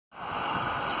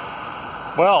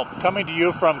Well, coming to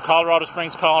you from Colorado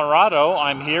Springs, Colorado,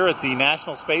 I'm here at the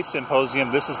National Space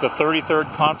Symposium. This is the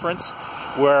 33rd conference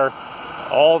where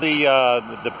all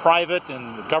the private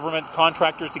and the government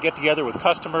contractors to get together with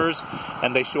customers,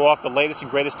 and they show off the latest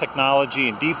and greatest technology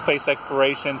in deep space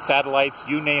exploration, satellites,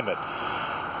 you name it.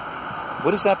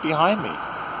 What is that behind me?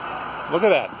 Look at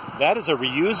that. That is a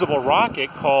reusable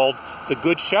rocket called the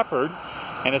Good Shepherd,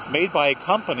 and it's made by a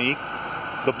company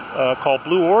called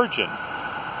Blue Origin.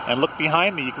 And look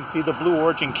behind me, you can see the Blue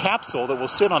Origin capsule that will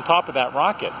sit on top of that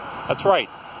rocket. That's right,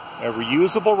 a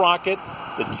reusable rocket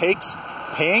that takes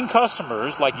paying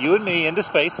customers like you and me into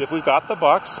space, if we've got the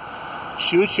bucks,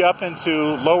 shoots you up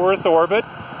into low Earth orbit,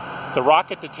 the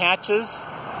rocket detaches,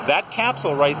 that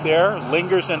capsule right there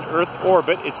lingers in Earth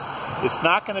orbit. It's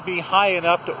not going to be high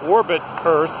enough to orbit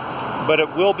Earth, but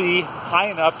it will be high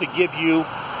enough to give you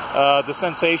the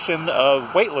sensation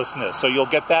of weightlessness, so you'll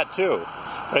get that too.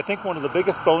 But I think one of the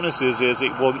biggest bonuses is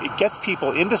it gets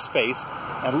people into space,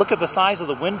 and look at the size of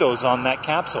the windows on that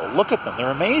capsule. Look at them,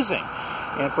 they're amazing.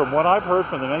 And from what I've heard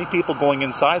from the many people going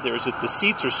inside there is that the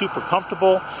seats are super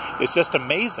comfortable. It's just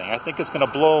amazing. I think it's going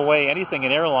to blow away anything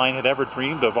an airline had ever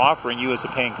dreamed of offering you as a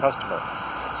paying customer.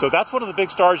 So that's one of the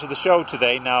big stars of the show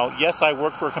today. Now, yes, I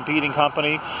work for a competing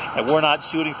company, and we're not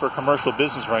shooting for commercial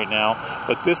business right now,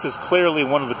 but this is clearly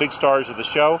one of the big stars of the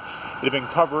show. It had been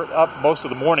covered up most of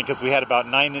the morning because we had about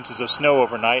 9 inches of snow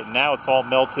overnight, and now it's all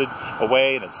melted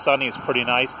away, and it's sunny, it's pretty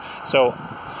nice. So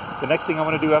the next thing I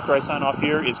want to do after I sign off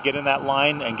here is get in that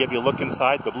line and give you a look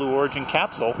inside the Blue Origin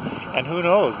capsule, and who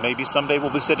knows, maybe someday we'll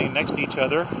be sitting next to each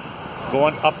other,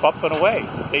 going up, up, and away.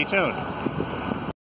 Stay tuned.